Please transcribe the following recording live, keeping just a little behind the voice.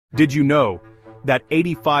Did you know that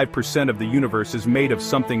 85% of the universe is made of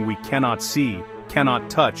something we cannot see, cannot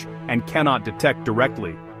touch, and cannot detect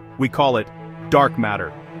directly? We call it dark matter.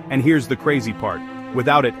 And here's the crazy part.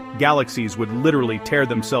 Without it, galaxies would literally tear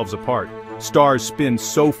themselves apart. Stars spin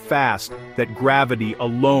so fast that gravity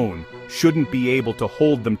alone shouldn't be able to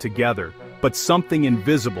hold them together. But something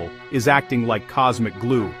invisible is acting like cosmic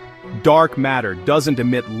glue. Dark matter doesn't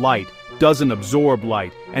emit light, doesn't absorb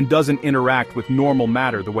light, and doesn't interact with normal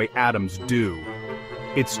matter the way atoms do.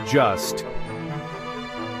 It's just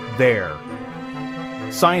there.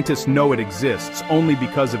 Scientists know it exists only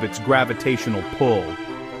because of its gravitational pull.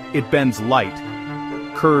 It bends light,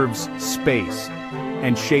 curves space,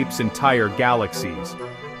 and shapes entire galaxies.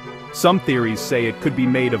 Some theories say it could be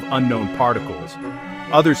made of unknown particles.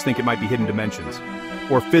 Others think it might be hidden dimensions,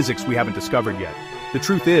 or physics we haven't discovered yet. The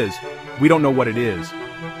truth is, we don't know what it is.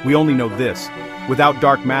 We only know this. Without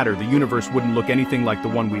dark matter, the universe wouldn't look anything like the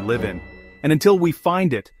one we live in. And until we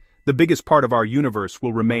find it, the biggest part of our universe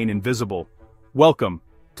will remain invisible. Welcome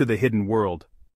to the hidden world.